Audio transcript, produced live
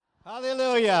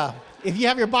Hallelujah. If you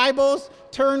have your Bibles,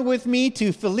 turn with me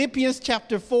to Philippians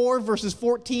chapter 4, verses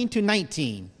 14 to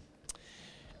 19.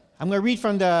 I'm going to read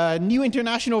from the New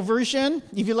International Version.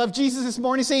 If you love Jesus this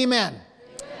morning, say amen.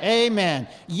 Amen.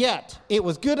 Yet, it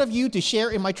was good of you to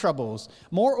share in my troubles.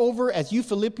 Moreover, as you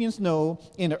Philippians know,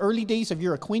 in the early days of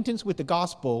your acquaintance with the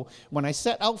gospel, when I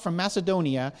set out from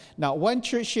Macedonia, not one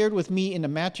church shared with me in the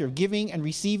matter of giving and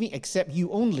receiving except you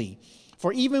only.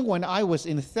 For even when I was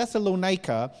in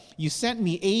Thessalonica, you sent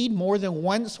me aid more than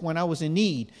once when I was in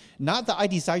need. Not that I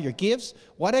desire your gifts.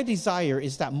 What I desire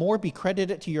is that more be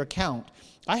credited to your account.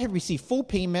 I have received full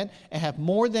payment and have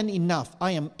more than enough.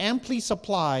 I am amply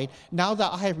supplied now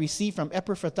that I have received from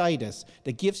Epaphroditus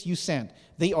the gifts you sent.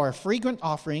 They are a fragrant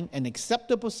offering, an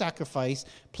acceptable sacrifice,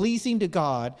 pleasing to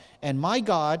God, and my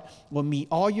God will meet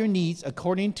all your needs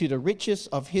according to the riches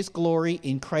of his glory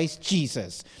in Christ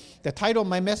Jesus. The title of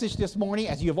my message this morning,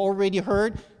 as you have already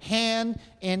heard, Hand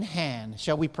in Hand.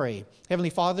 Shall we pray?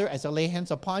 Heavenly Father, as I lay hands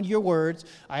upon your words,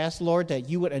 I ask, Lord, that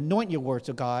you would anoint your words,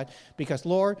 O God, because,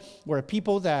 Lord, we're a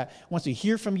people that wants to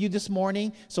hear from you this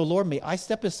morning. So, Lord, may I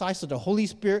step aside so the Holy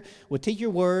Spirit would take your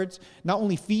words, not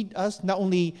only feed us, not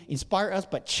only inspire us,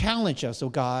 but challenge us, O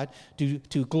God,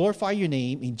 to glorify your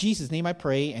name. In Jesus' name I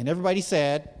pray. And everybody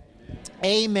said,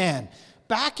 Amen.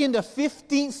 Back in the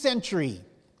 15th century,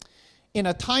 in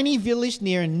a tiny village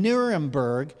near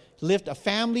Nuremberg lived a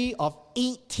family of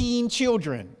 18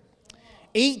 children.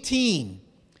 18.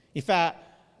 In fact,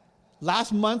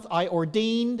 last month I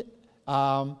ordained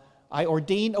a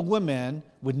woman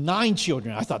with 9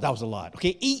 children. I thought that was a lot.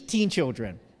 Okay, 18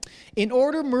 children. In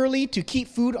order merely to keep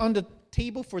food on the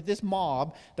table for this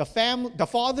mob, the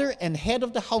father and head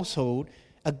of the household,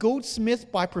 a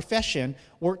goldsmith by profession,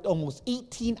 worked almost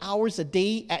 18 hours a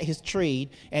day at his trade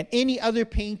and any other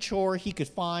paying chore he could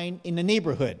find in the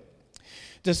neighborhood.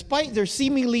 Despite their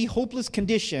seemingly hopeless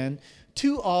condition,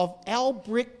 2 of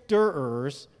Albrecht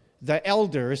Dürer's, the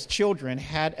elder's children,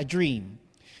 had a dream.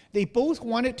 They both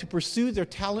wanted to pursue their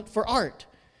talent for art,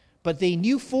 but they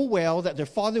knew full well that their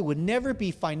father would never be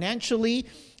financially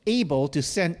able to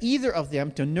send either of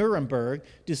them to Nuremberg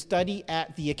to study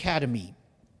at the academy.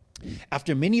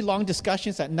 After many long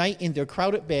discussions at night in their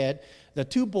crowded bed, the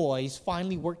 2 boys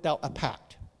finally worked out a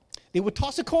pact. They would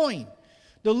toss a coin.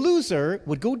 The loser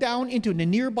would go down into the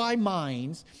nearby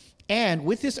mines and,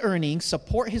 with his earnings,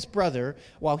 support his brother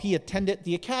while he attended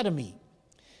the academy.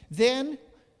 Then,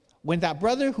 when that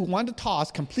brother who won the toss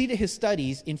completed his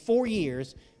studies in 4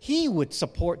 years, he would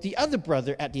support the other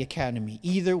brother at the academy,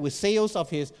 either with sales of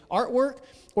his artwork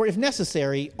or, if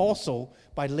necessary, also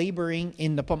by laboring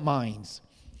in the mines.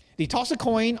 They tossed a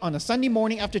coin on a Sunday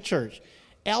morning after church.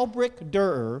 Albrecht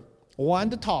Dürer won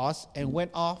the toss and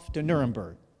went off to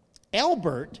Nuremberg.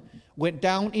 Albert went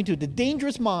down into the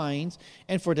dangerous mines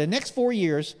and for the next 4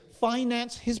 years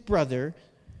financed his brother,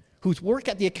 whose work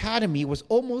at the academy was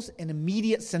almost an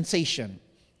immediate sensation.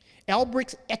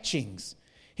 Albrecht's etchings,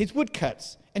 his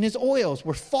woodcuts, and his oils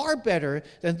were far better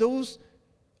than those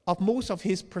of most of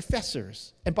his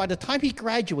professors. And by the time he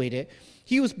graduated,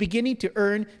 he was beginning to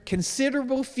earn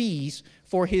considerable fees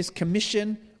for his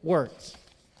commission works.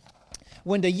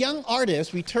 When the young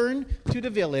artist returned to the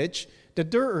village, the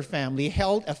Dürer family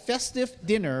held a festive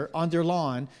dinner on their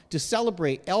lawn to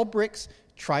celebrate Albrecht's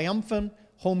triumphant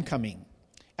homecoming.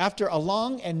 After a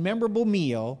long and memorable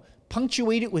meal,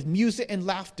 punctuated with music and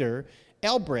laughter,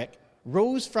 Albrecht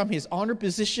rose from his honored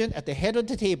position at the head of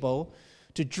the table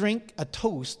to drink a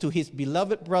toast to his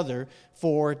beloved brother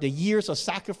for the years of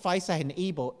sacrifice that had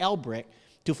enabled Albrecht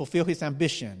to fulfill his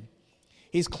ambition.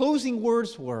 His closing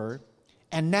words were,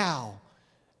 "And now,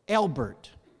 Albert,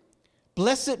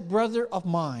 blessed brother of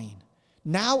mine,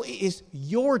 now it is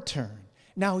your turn.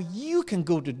 Now you can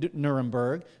go to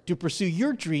Nuremberg to pursue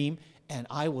your dream, and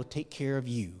I will take care of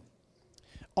you."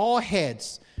 All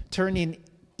heads turned in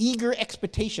eager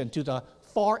expectation to the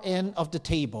far end of the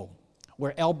table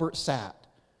where Albert sat.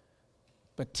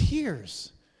 But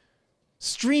tears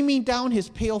streaming down his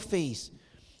pale face,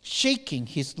 shaking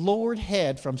his lowered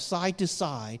head from side to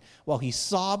side while he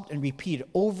sobbed and repeated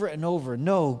over and over,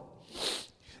 "No,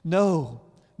 no,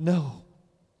 no."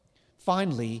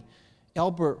 Finally,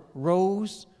 Albert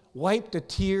rose, wiped the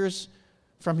tears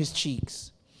from his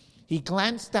cheeks. He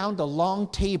glanced down the long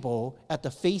table at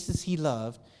the faces he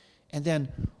loved, and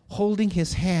then, holding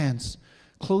his hands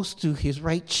close to his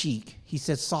right cheek, he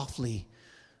said softly,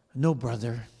 "No,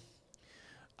 brother,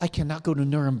 I cannot go to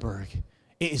Nuremberg.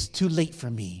 It is too late for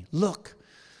me. Look,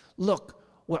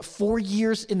 what 4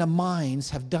 years in the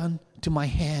mines have done to my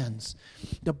hands.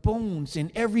 The bones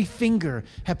in every finger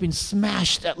have been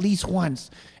smashed at least once.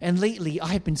 And lately, I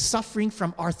have been suffering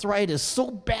from arthritis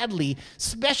so badly,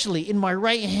 especially in my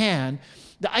right hand,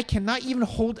 that I cannot even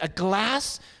hold a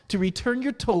glass to return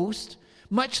your toast,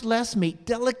 much less make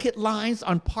delicate lines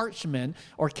on parchment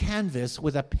or canvas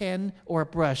with a pen or a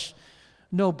brush.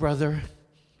 No, brother,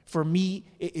 for me,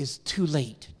 it is too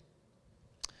late.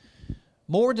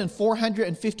 More than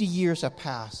 450 years have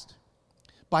passed.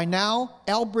 By now,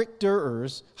 Albrecht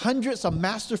Dürer's hundreds of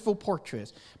masterful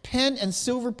portraits, pen and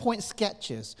silver point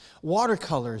sketches,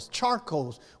 watercolors,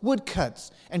 charcoals,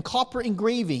 woodcuts, and copper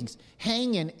engravings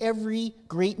hang in every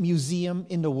great museum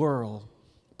in the world.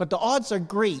 But the odds are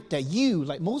great that you,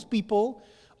 like most people,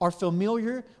 are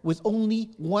familiar with only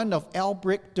one of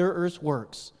Albrecht Dürer's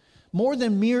works. More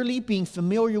than merely being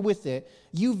familiar with it,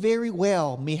 you very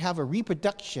well may have a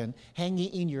reproduction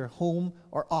hanging in your home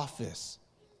or office.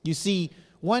 You see,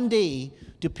 one day,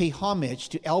 to pay homage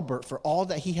to Albert for all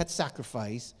that he had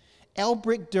sacrificed,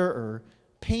 Albrecht Dürer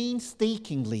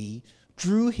painstakingly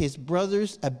drew his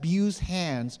brother's abused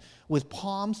hands with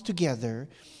palms together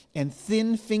and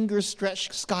thin fingers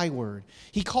stretched skyward.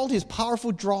 He called his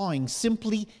powerful drawing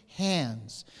simply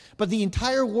hands. But the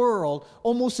entire world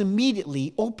almost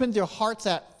immediately opened their hearts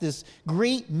at this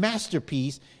great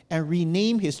masterpiece and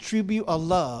renamed his tribute of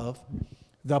love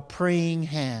the Praying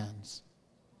Hands.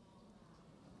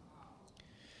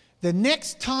 The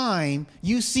next time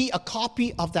you see a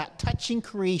copy of that touching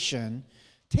creation,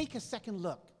 take a second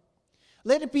look.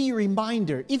 Let it be a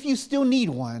reminder, if you still need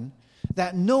one,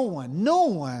 that no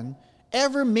one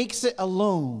ever makes it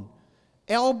alone.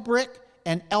 Albrecht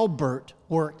and Albert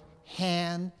worked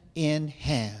hand in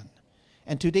hand.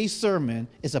 And today's sermon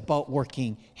is about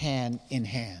working hand in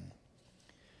hand.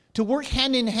 To work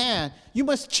hand in hand, you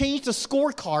must change the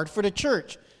scorecard for the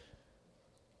church.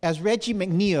 As Reggie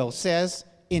McNeil says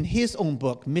in his own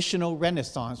book, Missional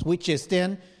Renaissance, which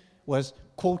was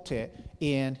quoted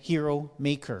in Hero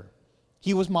Maker.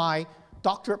 He was my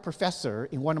doctorate professor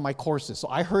in one of my courses, so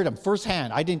I heard him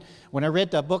firsthand. When I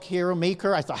read the book Hero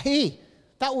Maker, I thought, hey,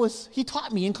 he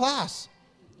taught me in class.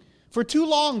 For too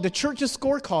long, the church's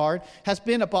scorecard has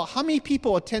been about how many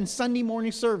people attend Sunday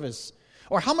morning service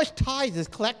or how much tithe is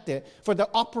collected for the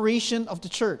operation of the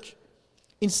church.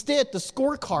 Instead, the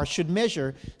scorecard should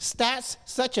measure stats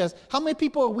such as how many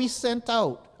people are we sending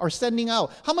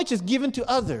out, how much is given to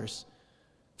others.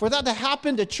 For that to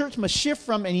happen, the church must shift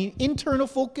from an internal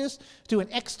focus to an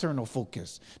external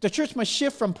focus. The church must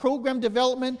shift from program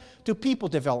development to people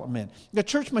development. The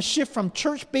church must shift from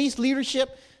church-based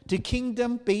leadership to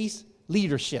kingdom-based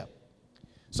leadership.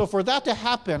 So for that to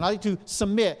happen, I'd like to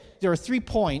submit there are 3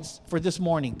 points for this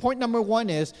morning. Point number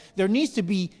 1 is there needs to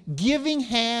be giving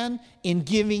hand in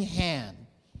giving hand.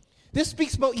 This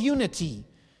speaks about unity.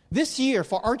 This year,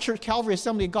 for our church, Calvary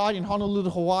Assembly of God in Honolulu,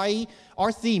 Hawaii,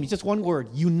 our theme is just one word,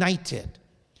 united.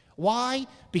 Why?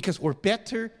 Because we're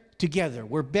better together.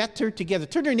 We're better together.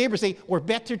 Turn to your neighbor and say, we're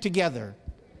better together.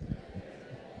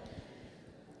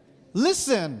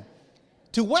 Listen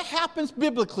to what happens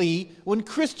biblically when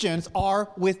Christians are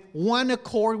with one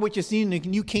accord, which is in the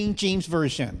New King James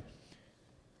Version.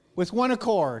 With one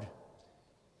accord.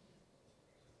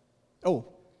 Oh.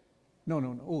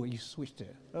 No. Oh, you switched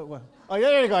it. Oh, well.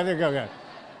 There you go.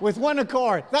 With one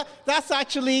accord. That's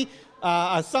actually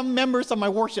some members of my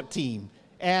worship team.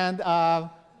 And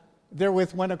they're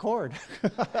with one accord.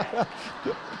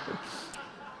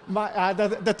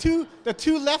 The two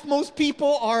leftmost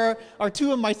people are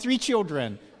 2 of my 3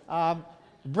 children.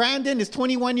 Brandon is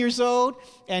 21 years old,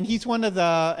 and he's one of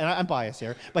the, and I'm biased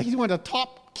here, but he's one of the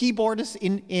top keyboardists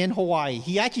in Hawaii.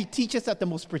 He actually teaches at the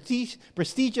most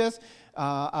prestigious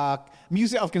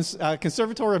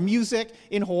Conservatory of Music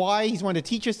in Hawaii. He's one of the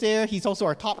teachers there. He's also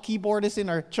our top keyboardist in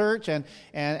our church,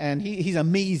 and he's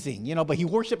amazing, but he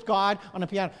worships God on the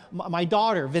piano. My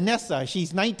daughter, Vanessa,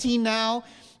 she's 19 now,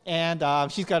 and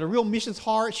she's got a real missions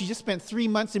heart. She just spent 3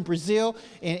 months in Brazil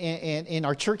in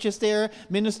our churches there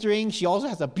ministering. She also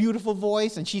has a beautiful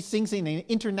voice, and she sings in an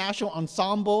international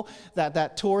ensemble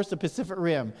that tours the Pacific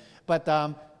Rim. But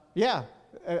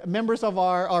members of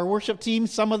our worship team,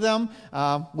 some of them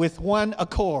with one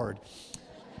accord.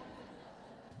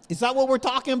 Is that what we're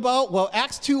talking about? Well,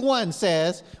 Acts 2:1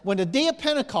 says, when the day of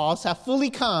Pentecost had fully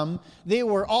come, they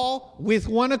were all with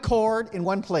one accord in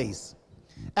one place.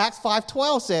 Acts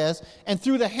 5:12 says, and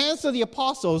through the hands of the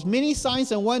apostles, many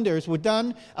signs and wonders were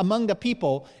done among the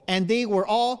people, and they were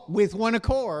all with one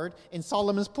accord in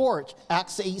Solomon's porch.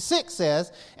 Acts 8:6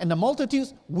 says, and the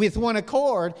multitudes with one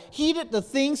accord heeded the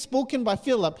things spoken by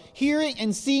Philip, hearing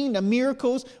and seeing the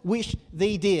miracles which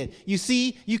they did. You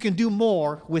see, you can do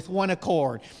more with one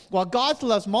accord. While God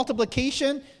loves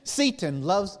multiplication, Satan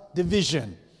loves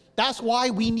division. That's why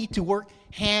we need to work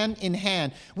hand in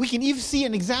hand. We can even see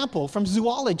an example from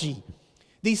zoology.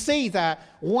 They say that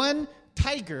one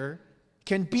tiger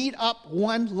can beat up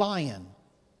one lion,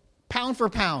 pound for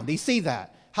pound. They say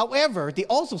that. However, they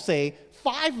also say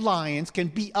 5 lions can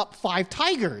beat up 5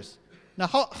 tigers. Now,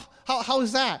 how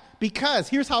is that? Because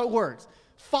here's how it works.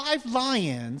 5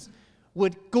 lions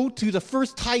would go to the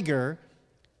first tiger,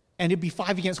 and it'd be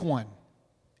 5 against 1,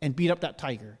 and beat up that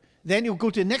tiger. Then you'll go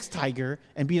to the next tiger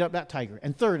and beat up that tiger.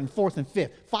 And third and fourth and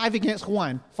fifth. 5 against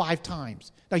 1, 5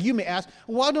 times. Now you may ask,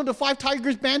 why don't the 5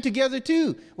 tigers band together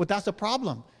too? Well, that's the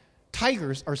problem.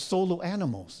 Tigers are solo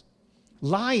animals.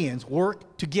 Lions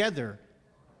work together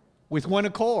with one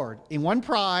accord, in one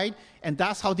pride, and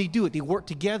that's how they do it. They work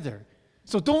together.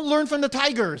 So don't learn from the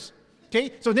tigers.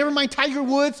 Okay? So never mind Tiger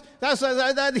Woods.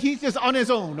 He's just on his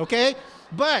own, okay?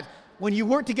 But when you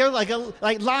work together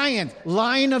like lions,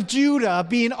 Lion of Judah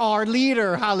being our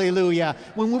leader, hallelujah.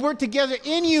 When we work together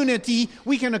in unity,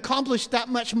 we can accomplish that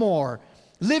much more.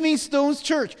 Living Stones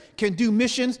Church can do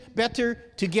missions better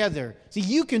together. See,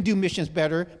 you can do missions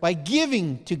better by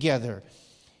giving together.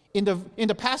 In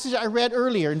the passage I read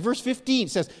earlier, in verse 15, it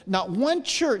says, not one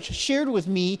church shared with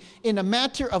me in a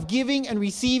matter of giving and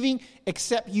receiving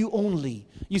except you only.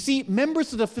 You see,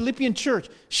 members of the Philippian church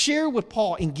shared with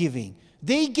Paul in giving.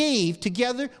 They gave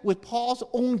together with Paul's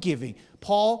own giving.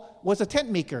 Paul was a tent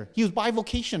maker. He was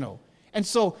bivocational. And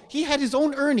so he had his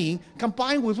own earning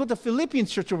combined with what the Philippian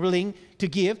church were willing to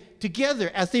give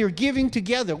together as they were giving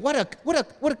together. What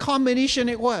a combination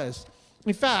it was.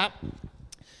 In fact,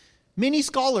 many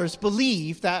scholars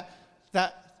believe that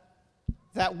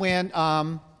when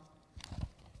hold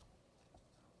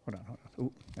on.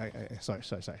 Ooh, sorry,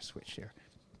 switch here.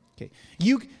 Okay,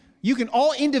 you can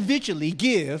all individually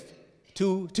give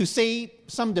to say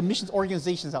some of the missions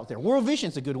organizations out there. World Vision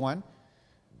is a good one.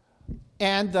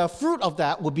 And the fruit of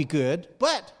that will be good.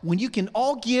 But when you can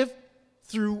all give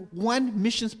through one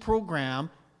missions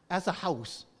program as a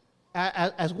house,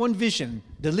 as one vision,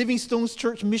 the Living Stones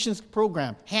Church Missions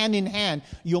Program, hand in hand,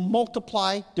 you'll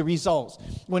multiply the results.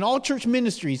 When all church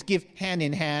ministries give hand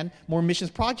in hand, more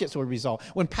missions projects will result.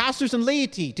 When pastors and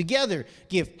laity together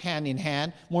give hand in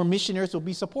hand, more missionaries will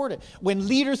be supported. When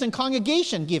leaders and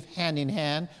congregation give hand in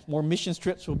hand, more missions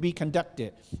trips will be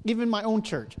conducted. Even my own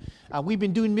church, we've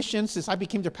been doing missions since I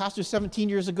became their pastor 17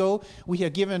 years ago. We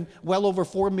have given well over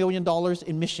 $4 million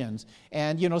in missions.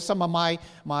 And, some of my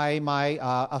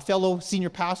fellow senior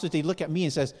pastors, they look at me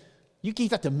and says, you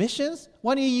gave that to missions?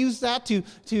 Why don't you use that to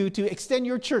extend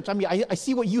your church? I mean, I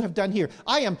see what you have done here.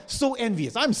 I am so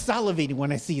envious. I'm salivating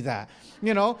when I see that,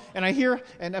 and I hear,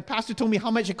 and a pastor told me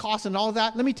how much it costs and all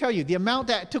that. Let me tell you, the amount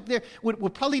that it took there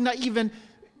would probably not even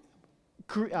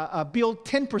build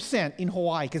 10% in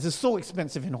Hawaii because it's so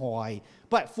expensive in Hawaii.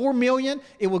 But $4 million,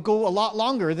 it would go a lot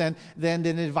longer than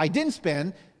if I didn't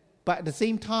spend. But at the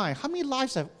same time, how many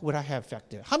lives would I have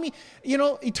affected? How many,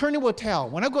 eternity will tell.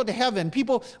 When I go to heaven,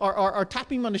 people are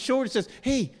tapping me on the shoulder and says,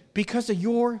 hey, because of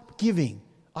your giving,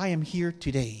 I am here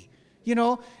today.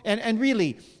 And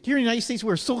really, here in the United States,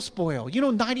 we're so spoiled.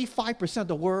 95% of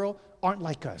the world aren't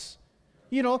like us.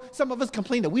 Some of us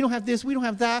complain that we don't have this, we don't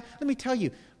have that. Let me tell you,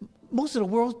 most of the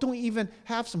world don't even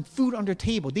have some food on their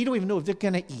table. They don't even know if they're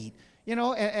going to eat.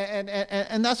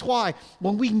 And that's why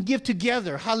when we can give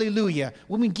together, hallelujah,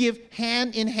 when we give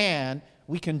hand in hand,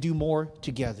 we can do more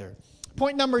together.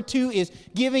 Point number 2 is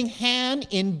giving hand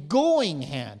in going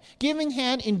hand. Giving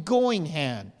hand in going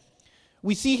hand.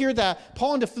 We see here that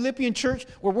Paul and the Philippian church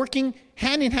were working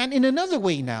hand in hand in another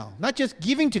way now. Not just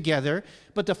giving together,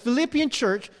 but the Philippian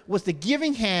church was the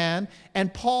giving hand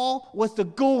and Paul was the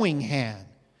going hand.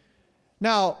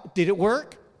 Now, did it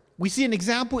work? We see an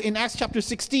example in Acts chapter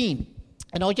 16.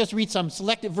 And I'll just read some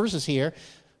selected verses here.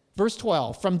 Verse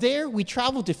 12, from there we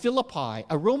traveled to Philippi,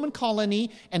 a Roman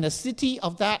colony and a city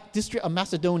of that district of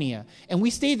Macedonia. And we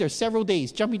stayed there several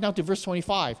days. Jumping down to verse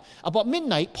 25. About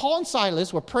midnight, Paul and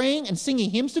Silas were praying and singing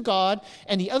hymns to God,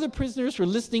 and the other prisoners were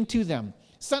listening to them.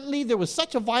 Suddenly, there was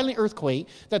such a violent earthquake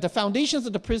that the foundations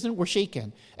of the prison were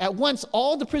shaken. At once,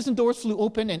 all the prison doors flew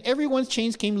open and everyone's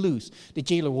chains came loose. The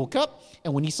jailer woke up,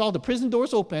 and when he saw the prison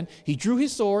doors open, he drew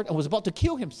his sword and was about to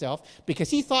kill himself because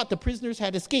he thought the prisoners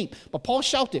had escaped. But Paul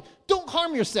shouted, "Don't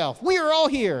harm yourself. We are all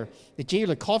here." The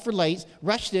jailer called for lights,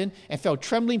 rushed in, and fell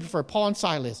trembling before Paul and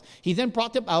Silas. He then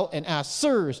brought them out and asked,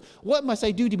 "Sirs, what must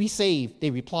I do to be saved?" They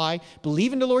replied,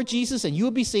 "Believe in the Lord Jesus, and you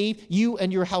will be saved, you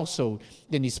and your household."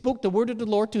 Then he spoke the word of the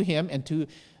Lord to him and to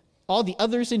all the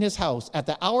others in his house. At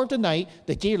the hour of the night,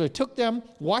 the jailer took them,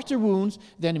 washed their wounds.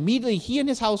 Then immediately he and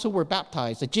his household were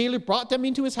baptized. The jailer brought them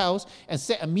into his house and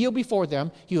set a meal before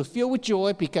them. He was filled with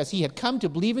joy because he had come to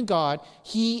believe in God,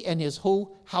 he and his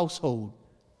whole household.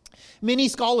 Many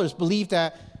scholars believe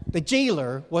that the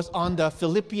jailer was on the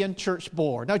Philippian church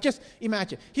board. Now just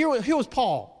imagine, here was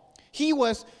Paul. He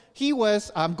was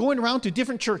going around to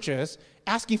different churches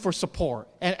asking for support.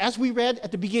 And as we read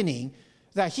at the beginning,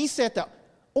 that he said that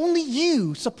only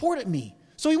you supported me.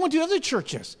 So he went to other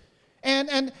churches.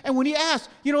 And when he asked,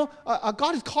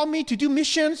 God has called me to do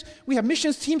missions. We have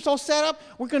missions teams all set up.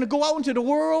 We're going to go out into the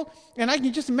world. And I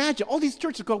can just imagine all these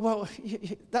churches go, well,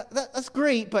 that's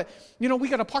great. But, we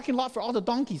got a parking lot for all the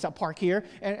donkeys that park here.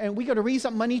 And we got to raise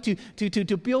up money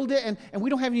to build it. And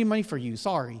we don't have any money for you.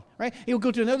 Sorry. Right? He'll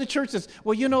go to another church that says,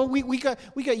 well, we got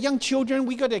young children.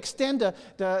 We got to extend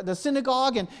the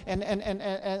synagogue. And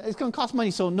it's going to cost money.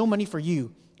 So no money for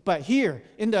you. But here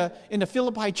in the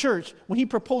Philippi church, when he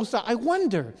proposed that, I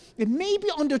wonder if maybe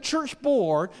on the church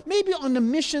board, maybe on the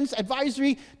missions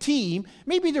advisory team,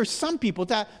 maybe there's some people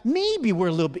that maybe were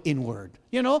a little bit inward,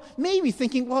 maybe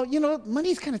thinking, well,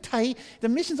 money's kind of tight. The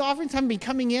missions offerings haven't been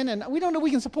coming in, and we don't know if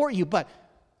we can support you. But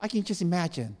I can just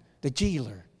imagine the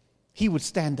jailer, he would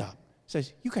stand up,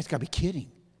 says, you guys got to be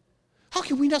kidding. How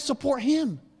can we not support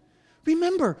him?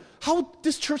 Remember how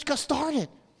this church got started.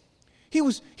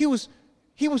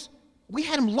 We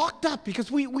had him locked up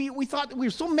because we thought we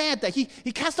were so mad that he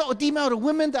cast out a demon out of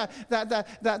women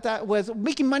that was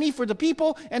making money for the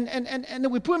people, and then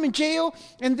we put him in jail,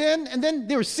 and then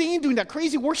they were singing, doing that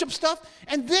crazy worship stuff,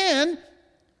 and then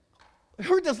I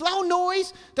heard this loud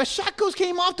noise, the shackles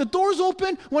came off, the doors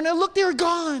open. When I looked, they were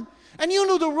gone. And you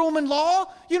know the Roman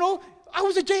law, I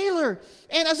was a jailer,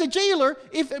 and as a jailer,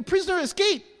 if a prisoner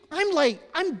escaped,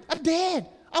 I'm dead.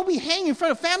 I'll be hanging in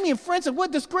front of family and friends, and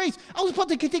what disgrace. I was about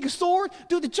to take a sword,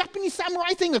 do the Japanese samurai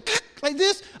thing, like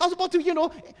this. I was about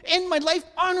to, end my life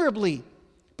honorably.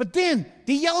 But then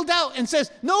they yelled out and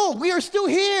says, no, we are still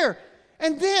here.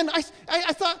 And then I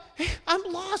thought, hey, I'm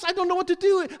lost. I don't know what to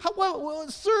do.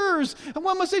 Sirs,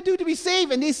 what must I do to be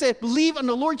saved? And they said, believe on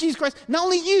the Lord Jesus Christ. Not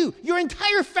only you, your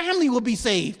entire family will be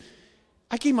saved.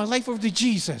 I gave my life over to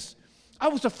Jesus. I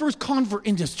was the first convert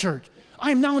in this church. I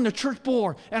am now in the church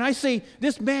board, and I say,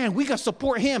 this man, we got to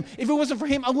support him. If it wasn't for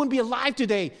him, I wouldn't be alive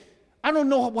today. I don't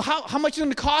know how much it's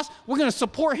going to cost. We're going to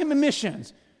support him in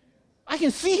missions. I can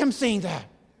see him saying that.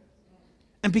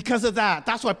 And because of that,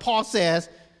 that's why Paul says,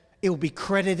 it will be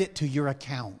credited to your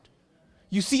account.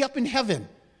 You see up in heaven,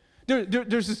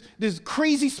 there's this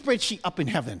crazy spreadsheet up in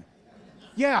heaven.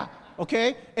 Yeah,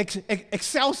 okay?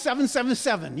 Excel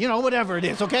 777, whatever it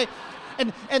is, okay?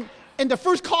 And the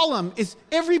first column is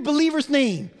every believer's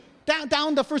name,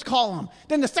 down the first column.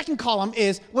 Then the second column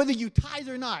is whether you tithe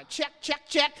or not. Check.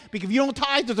 Because if you don't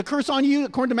tithe, there's a curse on you,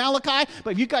 according to Malachi.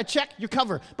 But if you got check, you're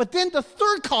covered. But then the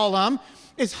third column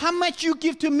is how much you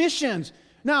give to missions.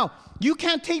 Now, you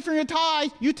can't take from your tithe.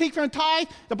 You take from your tithe,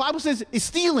 the Bible says it's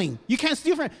stealing. You can't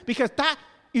steal from it because that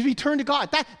is returned to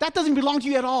God. That doesn't belong to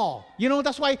you at all.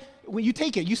 That's why when you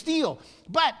take it, you steal.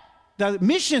 But the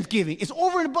missions giving is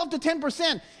over and above the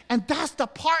 10%. And that's the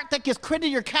part that gets credited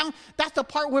to your account. That's the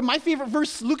part where my favorite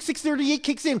verse, Luke 6:38,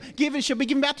 kicks in. Give it shall be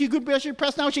given back to you, good measure,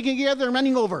 pressed now, she can gather and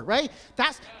running over, right?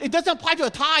 It doesn't apply to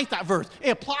a tithe, that verse. It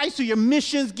applies to your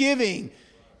missions giving.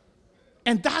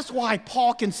 And that's why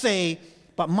Paul can say,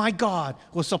 but my God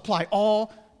will supply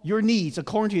all your needs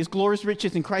according to his glorious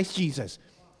riches in Christ Jesus.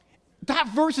 That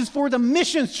verse is for the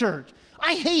missions church.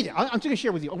 I hate it. I'm just going to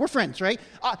share with you. We're friends, right?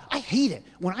 I hate it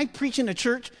when I preach in a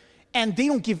church and they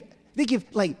give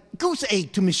like goose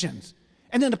egg to missions.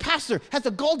 And then the pastor has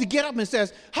the gall to get up and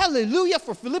says, hallelujah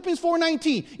for Philippians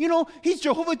 4:19. He's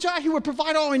Jehovah Jireh. He will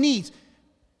provide all our needs.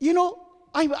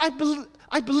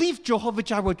 I believe Jehovah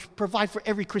Jireh will provide for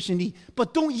every Christian need,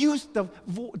 but don't use the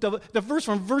verse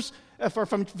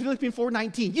from Philippians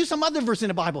 4:19. Use some other verse in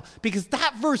the Bible, because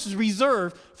that verse is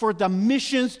reserved for the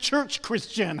missions church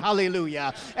Christian.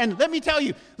 Hallelujah. And let me tell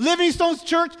you, Living Stones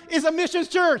Church is a missions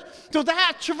church. So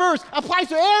that verse applies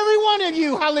to every one of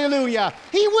you. Hallelujah.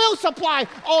 He will supply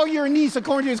all your needs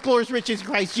according to his glorious riches in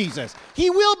Christ Jesus. He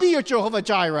will be your Jehovah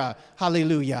Jireh.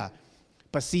 Hallelujah.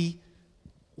 But see,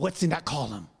 what's in that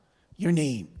column? Your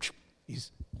name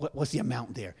is, what's the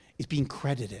amount there? It's being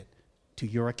credited to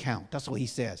your account. That's what he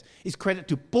says. It's credited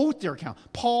to both their account,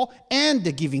 Paul and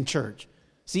the giving church.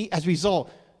 See, as a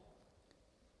result,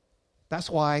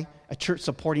 that's why a church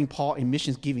supporting Paul in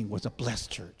missions giving was a blessed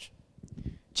church.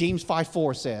 James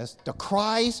 5:4 says, the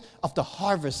cries of the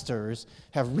harvesters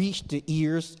have reached the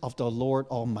ears of the Lord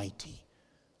Almighty.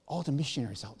 All the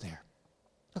missionaries out there,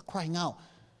 they're crying out.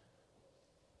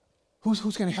 Who's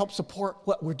going to help support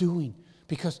what we're doing?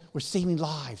 Because we're saving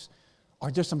lives.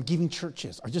 Are there some giving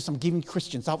churches? Are there some giving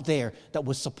Christians out there that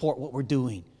will support what we're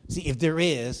doing? See, if there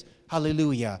is,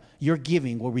 hallelujah, your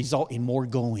giving will result in more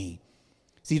going.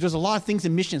 See, there's a lot of things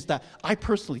in missions that I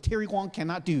personally, Terry Wong,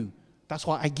 cannot do. That's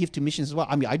why I give to missions as well.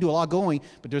 I mean, I do a lot of going,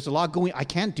 but there's a lot of going I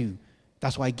can't do.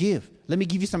 That's why I give. Let me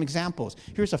give you some examples.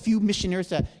 Here's a few missionaries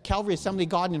that Calvary Assembly of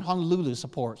God in Honolulu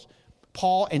supports.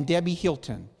 Paul and Debbie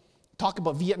Hilton. Talk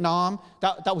about Vietnam.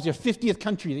 That was your 50th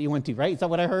country that you went to, right? Is that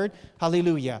what I heard?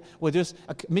 Hallelujah. Well, there's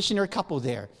a missionary couple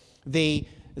there. They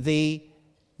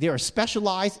are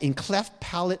specialized in cleft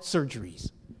palate surgeries.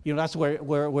 You know, that's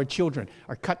where children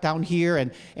are cut down here,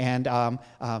 and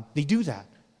they do that.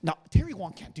 Now, Terry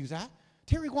Wong can't do that.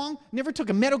 Terry Wong never took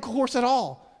a medical course at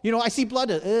all. You know, I see blood,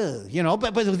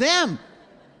 but with them,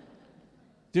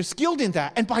 they're skilled in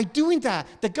that. And by doing that,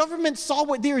 the government saw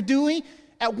what they were doing.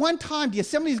 At one time, the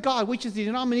Assemblies of God, which is the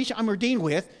denomination I'm ordained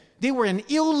with, they were an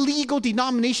illegal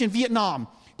denomination in Vietnam.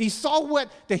 They saw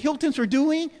what the Hiltons were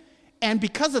doing, and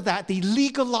because of that, they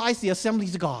legalized the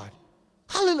Assemblies of God.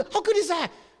 Hallelujah. How good is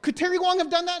that? Could Terry Wong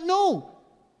have done that? No.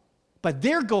 But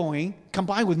their going,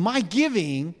 combined with my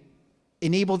giving,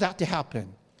 enabled that to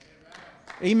happen.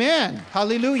 Amen.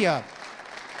 Hallelujah.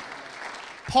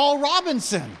 Paul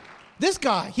Robinson, this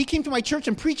guy, he came to my church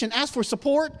and preached and asked for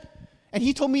support. And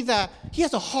he told me that he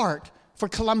has a heart for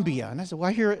Colombia. And I said, well,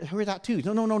 I hear that too.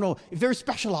 No. It's very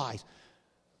specialized.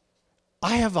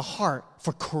 I have a heart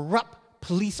for corrupt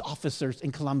police officers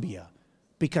in Colombia,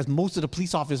 because most of the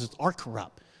police officers are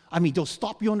corrupt. I mean, they'll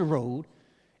stop you on the road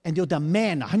and they'll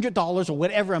demand $100 or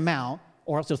whatever amount,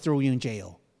 or else they'll throw you in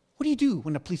jail. What do you do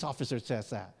when a police officer says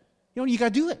that? You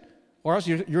got to do it, or else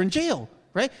you're in jail,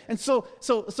 right? And so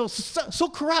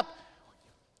corrupt.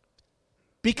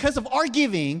 Because of our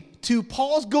giving to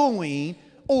Paul's going,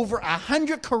 over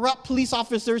 100 corrupt police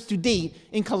officers to date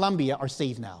in Colombia are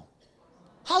saved now.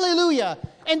 Hallelujah.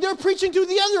 And they're preaching to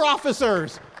the other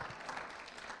officers.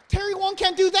 Terry Wong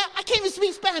can't do that. I can't even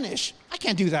speak Spanish. I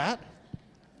can't do that.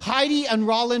 Heidi and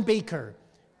Roland Baker,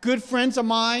 good friends of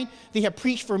mine. They have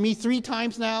preached for me 3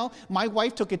 times now. My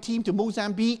wife took a team to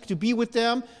Mozambique to be with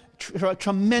them.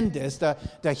 Tremendous,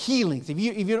 the healings. If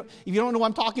you don't know what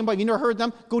I'm talking about, if you've never heard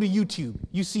them, go to YouTube.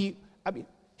 You see,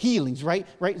 healings right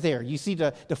there. You see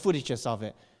the footages of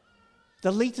it.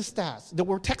 The latest stats that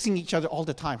we're texting each other all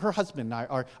the time. Her husband and I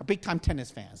are big-time tennis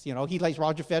fans. You know, he likes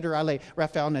Roger Federer, I like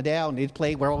Rafael Nadal, and they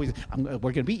play. We're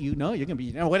going to beat you. No, you're going to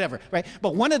beat you. Whatever, right?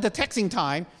 But one of the texting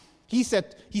time, he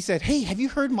said, hey, have you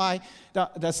heard the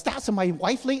stats of my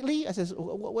wife lately? I said,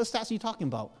 what stats are you talking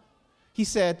about? He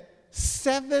said,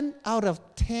 7 out of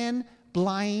 10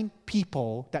 blind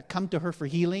people that come to her for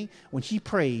healing, when she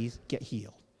prays, get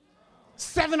healed.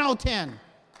 7 out of 10.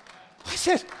 I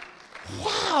said,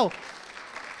 wow,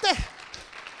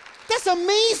 that's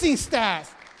amazing stats.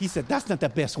 He said, that's not the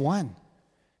best one.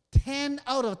 10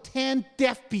 out of 10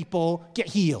 deaf people get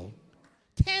healed.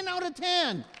 10 out of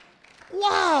 10.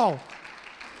 Wow.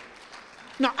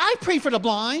 Now, I pray for the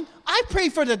blind. I pray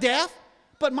for the deaf.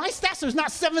 But my stats is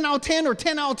not 7 out of 10 or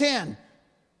 10 out of 10.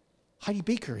 Heidi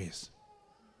Baker is.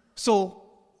 So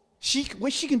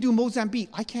what she can do in Mozambique,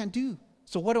 I can't do.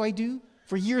 So what do?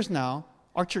 For years now,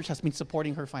 our church has been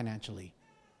supporting her financially.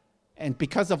 And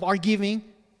because of our giving,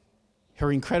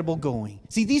 her incredible going.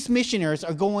 See, these missionaries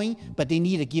are going, but they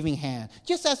need a giving hand.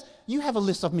 Just as you have a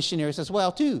list of missionaries as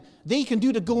well, too. They can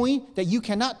do the going that you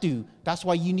cannot do. That's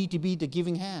why you need to be the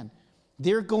giving hand.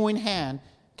 Their going hand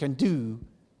can do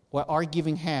what our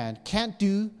giving hand can't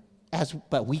do,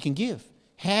 but we can give.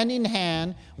 Hand in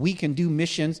hand, we can do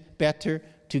missions better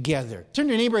together. Turn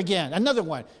to your neighbor again, another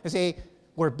one, and say,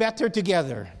 we're better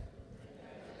together.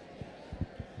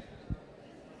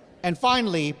 And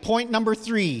finally, point number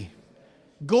 3,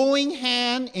 going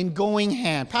hand in going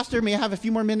hand. Pastor, may I have a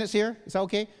few more minutes here? Is that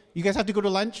okay? You guys have to go to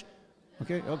lunch?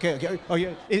 Okay. Oh,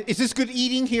 yeah. Is this good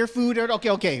eating here, food?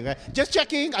 Okay. Just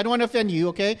checking. I don't want to offend you,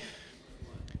 okay?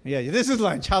 Yeah, this is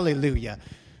lunch. Hallelujah.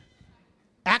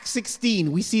 Acts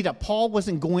 16, we see that Paul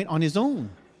wasn't going on his own.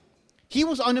 He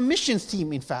was on a missions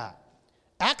team, in fact.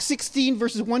 Acts 16,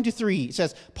 verses 1 to 3, it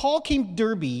says, Paul came to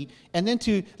Derbe and then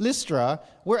to Lystra,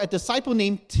 where a disciple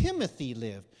named Timothy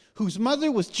lived, whose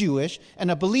mother was Jewish and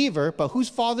a believer, but whose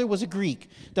father was a Greek.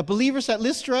 The believers at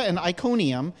Lystra and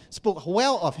Iconium spoke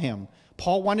well of him.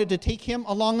 Paul wanted to take him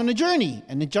along on a journey.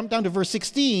 And then jump down to verse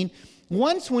 16.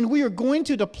 Once when we were going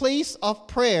to the place of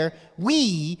prayer,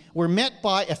 we were met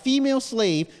by a female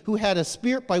slave who had a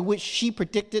spirit by which she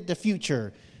predicted the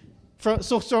future.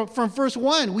 So from verse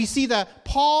 1, we see that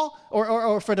Paul,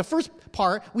 or for the first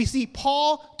part, we see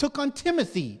Paul took on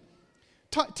Timothy.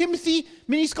 Timothy,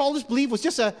 many scholars believe, was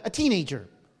just a teenager,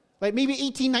 like maybe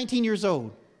 18, 19 years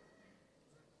old.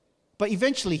 But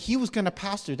eventually, he was going to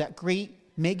pastor that great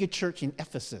mega church in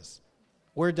Ephesus,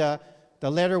 where the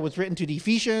letter was written to the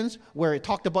Ephesians, where it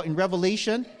talked about in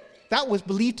Revelation. That was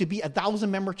believed to be a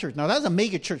 1,000-member church. Now, that was a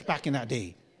mega church back in that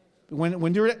day,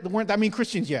 when there weren't that many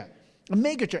Christians yet. A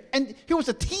mega church. And he was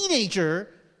a teenager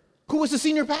who was the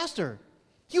senior pastor.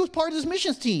 He was part of this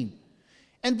missions team.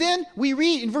 And then we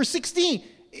read in verse 16,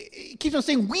 it keeps on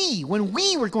saying we. When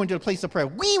we were going to the place of prayer,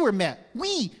 we were met.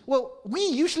 We. Well, we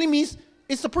usually means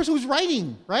it's the person who's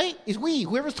writing, right? It's we.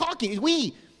 Whoever's talking is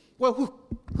we. Well,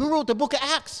 who wrote the book of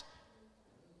Acts?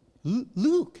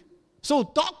 Luke. So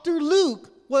Dr.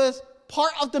 Luke was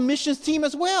part of the missions team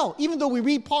as well. Even though we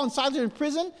read Paul and Silas in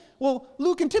prison, well,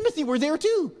 Luke and Timothy were there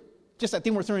too. Just that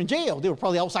they weren't thrown in jail. They were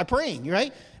probably outside praying,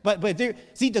 right? But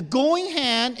see, the going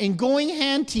hand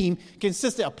team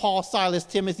consisted of Paul, Silas,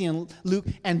 Timothy, and Luke.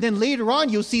 And then later on,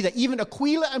 you'll see that even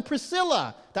Aquila and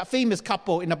Priscilla, that famous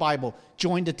couple in the Bible,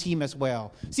 joined the team as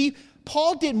well. See,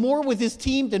 Paul did more with his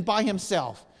team than by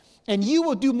himself. And you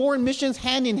will do more in missions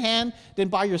hand in hand than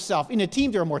by yourself. In a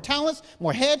team, there are more talents,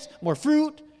 more heads, more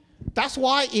fruit. That's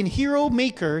why in Hero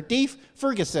Maker, Dave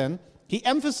Ferguson, he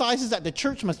emphasizes that the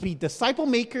church must be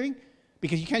disciple-making,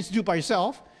 because you can't just do it by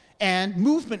yourself, and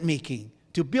movement-making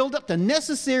to build up the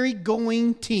necessary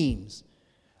going teams.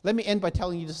 Let me end by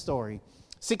telling you the story.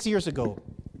 6 years ago,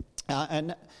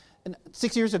 and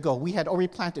 6 years ago, we had already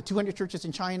planted 200 churches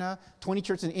in China, 20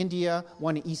 churches in India,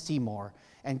 one in East Timor.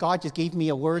 And God just gave me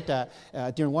a word that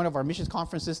during one of our missions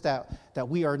conferences that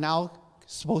we are now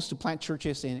supposed to plant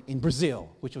churches in Brazil,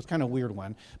 which was kind of a weird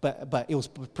one. But it was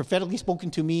prophetically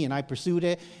spoken to me, and I pursued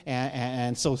it.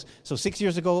 And so 6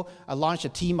 years ago, I launched a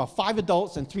team of 5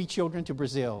 adults and 3 children to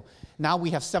Brazil. Now we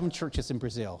have 7 churches in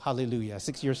Brazil. Hallelujah,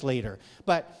 6 years later.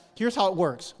 But here's how it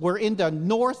works. We're in the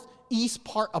northeast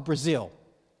part of Brazil.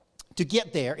 To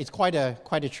get there, it's quite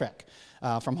a trek.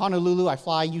 From Honolulu, I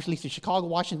fly usually to Chicago,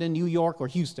 Washington, New York, or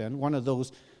Houston, one of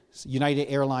those United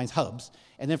Airlines hubs.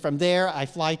 And then from there, I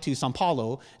fly to Sao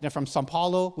Paulo. And then from Sao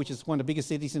Paulo, which is one of the biggest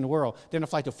cities in the world, then I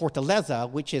fly to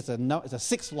Fortaleza, which is the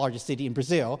 6th largest city in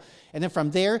Brazil. And then from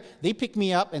there, they pick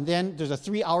me up, and then there's a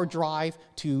 3-hour drive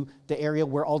to the area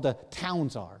where all the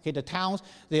towns are. Okay, the towns,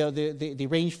 they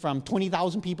range from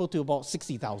 20,000 people to about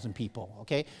 60,000 people.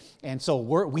 Okay, and so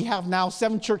we have now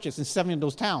 7 churches in 7 of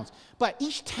those towns. But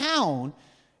each town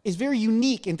is very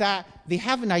unique in that they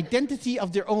have an identity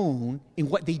of their own in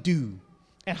what they do.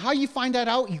 And how you find that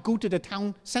out, you go to the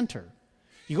town center.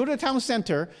 You go to the town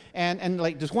center, and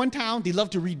like there's one town, they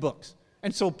love to read books.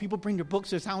 And so people bring their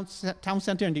books to the town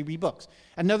center and they read books.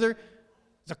 Another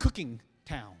is a cooking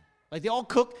town. Like they all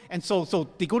cook, and so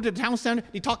they go to the town center,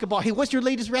 they talk about, hey, what's your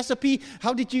latest recipe?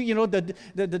 How did you,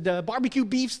 the barbecue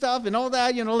beef stuff and all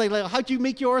that, like how'd you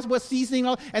make yours, what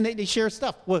seasoning, and they share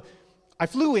stuff. Well, I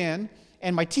flew in,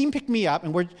 and my team picked me up,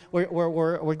 and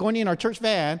we're going in our church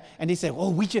van, and they said,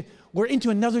 we're into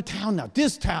another town now.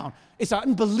 This town, it's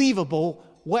unbelievable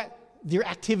what their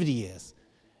activity is.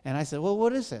 And I said, well,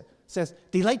 what is it? It says,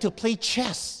 they like to play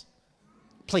chess.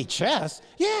 Play chess?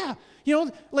 Yeah.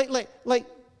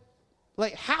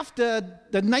 Like half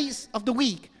the nights of the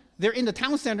week, they're in the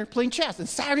town center playing chess. And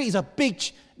Saturday is a big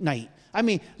night. I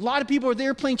mean, a lot of people are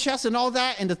there playing chess and all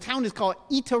that, and the town is called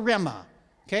Itarema.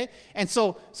 Okay? And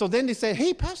so then they said,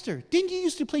 hey, Pastor, didn't you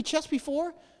used to play chess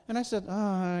before? And I said,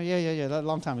 yeah, a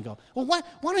long time ago. Well, why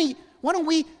don't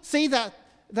we say that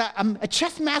a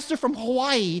chess master from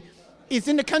Hawaii is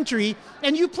in the country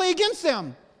and you play against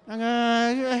them?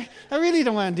 I really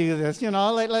don't want to do this,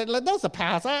 that's a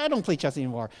pass. I don't play chess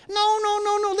anymore.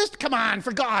 No, come on,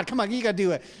 for God, come on, you got to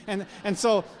do it. And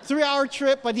so 3-hour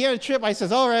trip, by the end of the trip, I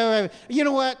says, all right, you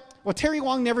know what? Well, Terry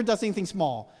Wong never does anything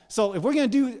small. So if we're going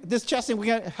to do this chess thing, we're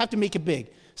going to have to make it big.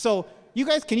 So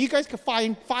can you guys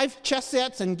find 5 chess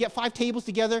sets and get 5 tables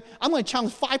together? I'm going to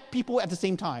challenge 5 people at the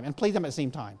same time and play them at the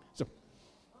same time. So,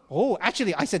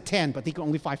 actually, I said 10, but they can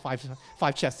only find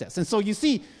 5 chess sets. And so you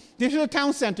see, there's a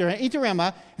town center in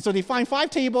Itarema, and so they find 5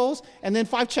 tables and then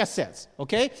 5 chess sets,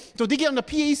 okay? So they get on the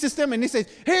PA system and they say,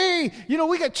 hey,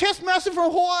 we got chess master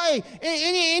from Hawaii,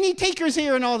 any takers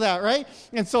here and all that, right?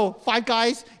 And so 5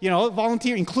 guys,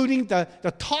 volunteer, including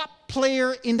the top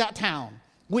player in that town,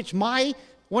 which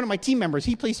one of my team members,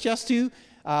 he plays chess too,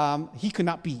 he could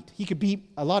not beat. He could beat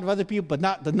a lot of other people, but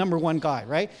not the number 1 guy,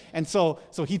 right? And so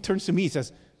he turns to me and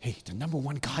says, hey, the number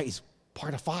 1 guy is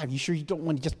part of 5. You sure you don't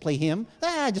want to just play him?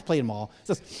 Just play them all.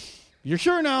 Says, you're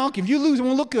sure now? If you lose, it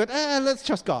won't look good. Let's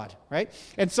trust God, right?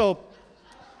 And so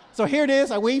here it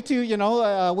is. I wave to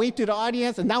the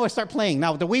audience, and now I start playing.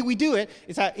 Now, the way we do it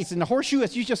is that it's in the horseshoe,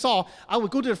 as you just saw. I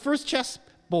would go to the first chess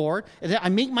board, and then I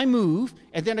make my move,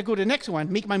 and then I go to the next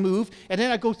one, make my move, and then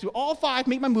I go through all 5,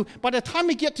 make my move. By the time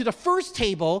I get to the first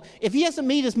table, if he hasn't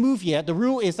made his move yet, the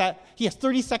rule is that he has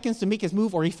 30 seconds to make his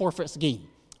move or he forfeits the game.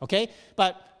 Okay?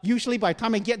 But usually by the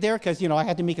time I get there, because, I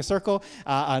had to make a circle,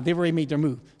 they've already made their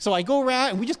move. So I go around,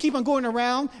 and we just keep on going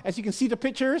around. As you can see the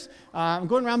pictures, I'm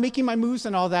going around making my moves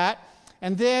and all that.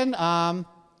 And then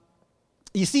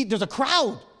you see there's a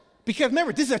crowd. Because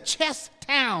remember, this is a chess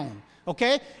town.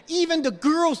 Okay? Even the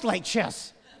girls like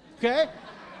chess. Okay?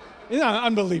 It's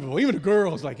unbelievable. Even the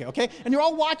girls like it, okay? And they're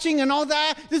all watching and all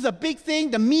that. This is a big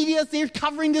thing. The media's there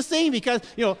covering this thing because,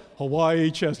 Hawaii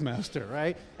chess master,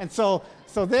 right? And so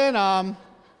then I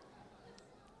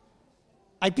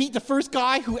beat the first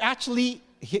guy who actually,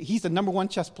 he's the number 1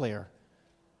 chess player.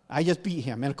 I just beat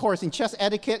him. And of course, in chess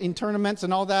etiquette, in tournaments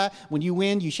and all that, when you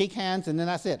win, you shake hands, and then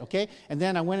that's it, okay? And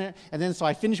then I went, and then so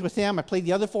I finished with him. I played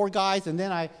the other 4 guys, and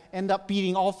then I end up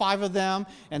beating all 5 of them.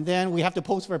 And then we have to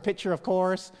pose for a picture, of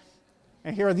course.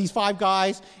 And here are these 5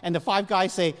 guys, and the 5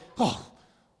 guys say,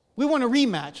 we want a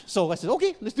rematch. So I said,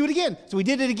 okay, let's do it again. So we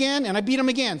did it again, and I beat him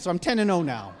again. So I'm 10-0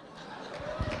 now.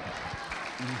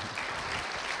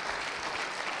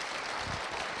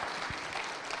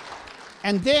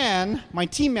 And then my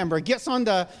team member gets on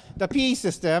the PA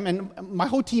system, and my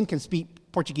whole team can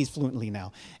speak Portuguese fluently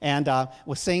now, and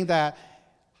was saying that,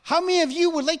 how many of you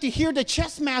would like to hear the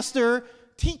chess master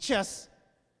teach us?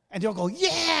 And they'll go,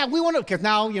 yeah, we want to, because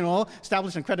now,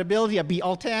 establishing credibility. I beat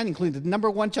all 10, including the number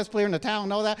 1 chess player in the town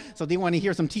and all that. So they want to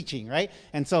hear some teaching, right?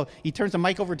 And so he turns the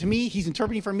mic over to me. He's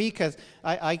interpreting for me because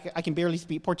I can barely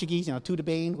speak Portuguese, tudo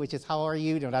bem, which is how are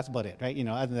you? That's about it, right?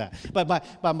 Other than that.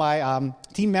 But my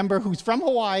team member who's from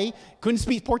Hawaii couldn't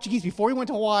speak Portuguese before he went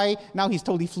to Hawaii. Now he's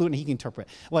totally fluent and he can interpret.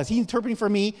 Well, he's interpreting for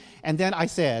me. And then I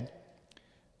said,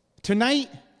 tonight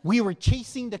we were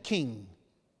chasing the king.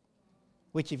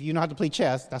 Which, if you know how to play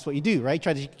chess, that's what you do, right?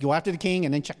 Try to go after the king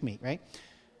and then checkmate, right?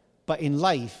 But in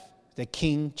life, the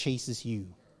king chases you.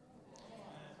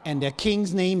 And the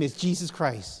king's name is Jesus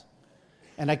Christ.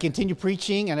 And I continued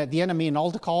preaching, and at the end I made an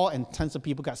altar call, and tons of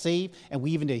people got saved. And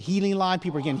we even did a healing line.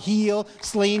 People were getting healed,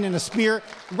 slain in the spirit,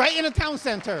 right in the town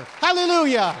center.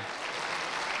 Hallelujah!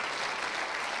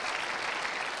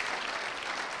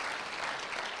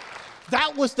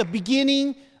 That was the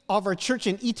beginning of our church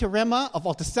in Itarema. Of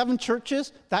all the 7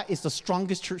 churches, that is the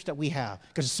strongest church that we have.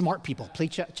 Because smart people, play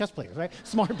chess players, right?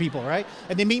 Smart people, right?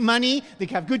 And they make money, they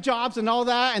have good jobs and all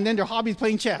that, and then their hobby is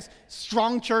playing chess.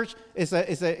 Strong church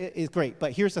is great.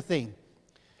 But here's the thing.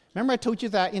 Remember I told you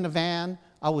that in a van,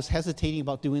 I was hesitating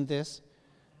about doing this?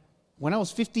 When I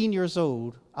was 15 years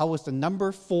old, I was the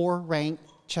number 4 ranked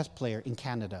chess player in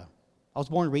Canada. I was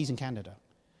born and raised in Canada.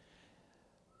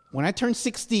 When I turned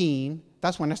 16,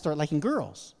 that's when I started liking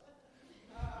girls.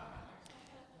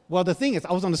 Well, the thing is,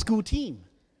 I was on the school team.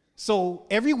 So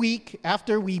every week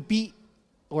after we beat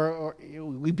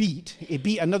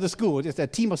another school, it's a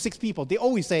team of 6 people, they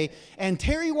always say, and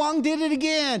Terry Wong did it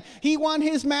again. He won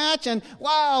his match, and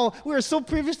wow, we were so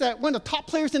privileged that one of the top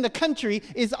players in the country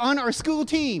is on our school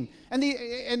team. And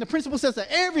the principal says that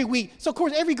every week. So, of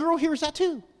course, every girl hears that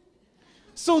too.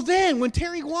 So then when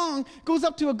Terry Wong goes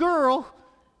up to a girl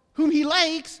whom he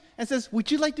likes and says, would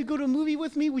you like to go to a movie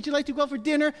with me? Would you like to go out for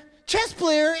dinner? Chess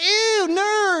player, ew,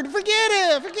 nerd, forget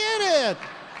it.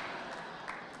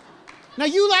 Now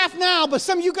you laugh now, but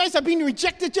some of you guys have been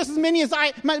rejected just as many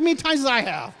times as I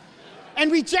have.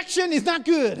 And rejection is not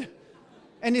good.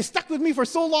 And it stuck with me for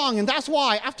so long, and that's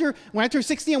why when I turned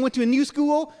 16, I went to a new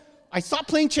school. I stopped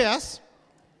playing chess,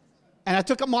 and I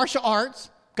took up martial arts,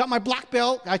 got my black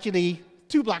belt, actually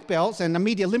 2 black belts, and I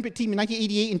made the Olympic team in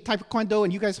 1988 in Taekwondo,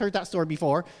 and you guys heard that story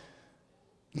before.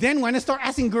 Then when I started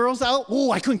asking girls out,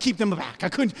 I couldn't keep them back.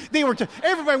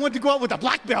 Everybody wanted to go out with a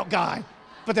black belt guy.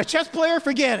 But the chess player,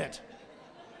 forget it.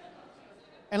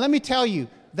 And let me tell you,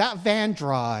 that van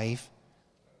drive,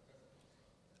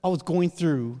 I was going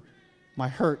through my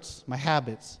hurts, my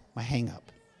habits, my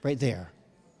hang-up, right there.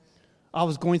 I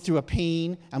was going through a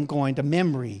pain. The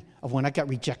memory of when I got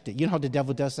rejected. You know how the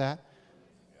devil does that?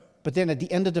 But then at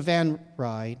the end of the van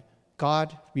ride,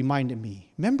 God reminded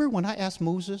me, remember when I asked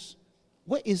Moses,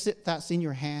 what is it that's in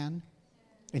your hand?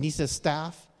 And he says,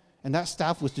 staff. And that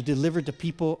staff was to deliver the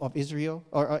people of Israel,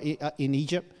 or in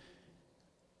Egypt.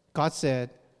 God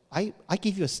said, I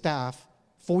gave you a staff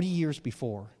 40 years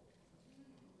before.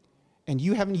 And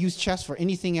you haven't used chess for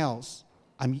anything else.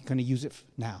 I'm going to use it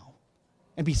now.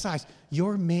 And besides,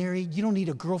 you're married. You don't need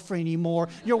a girlfriend anymore.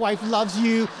 Your wife loves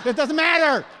you. It doesn't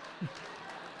matter.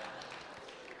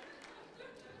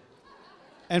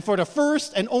 And for the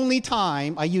first and only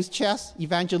time, I used chess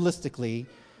evangelistically.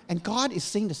 And God is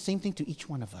saying the same thing to each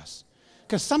one of us.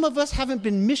 Because some of us haven't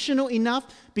been missional enough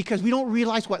because we don't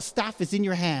realize what staff is in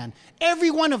your hand. Every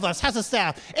one of us has a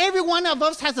staff. Every one of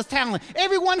us has a talent.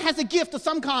 Everyone has a gift of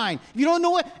some kind. If you don't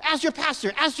know it, ask your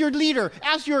pastor, ask your leader,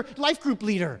 ask your life group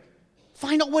leader.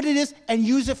 Find out what it is and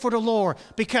use it for the Lord,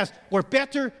 because we're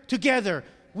better together.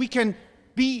 We can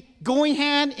be going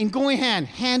hand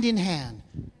in hand.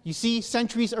 You see,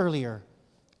 centuries earlier,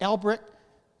 Albrecht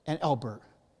and Albert,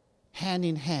 hand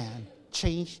in hand,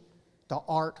 changed the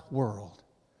art world.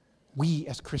 We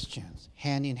as Christians,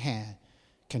 hand in hand,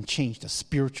 can change the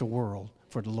spiritual world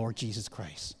for the Lord Jesus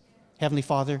Christ. Heavenly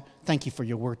Father, thank you for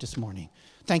your word this morning.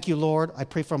 Thank you, Lord. I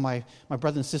pray for my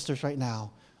brothers and sisters right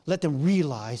now. Let them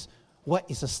realize what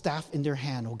is a staff in their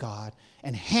hand, oh God.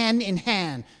 And hand in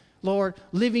hand, Lord,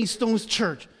 Living Stones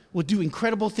Church will do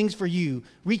incredible things for you.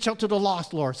 Reach out to the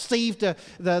lost, Lord. Save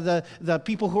the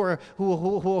people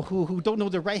who don't know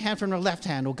their right hand from their left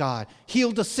hand, oh God.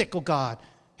 Heal the sick, oh God.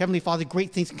 Heavenly Father,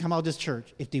 great things can come out of this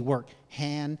church if they work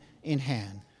hand in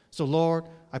hand. So, Lord,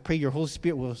 I pray your Holy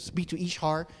Spirit will speak to each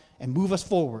heart and move us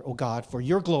forward, oh God, for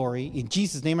your glory. In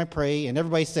Jesus' name I pray. And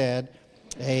everybody said,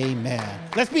 amen.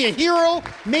 Let's be a hero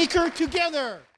maker together.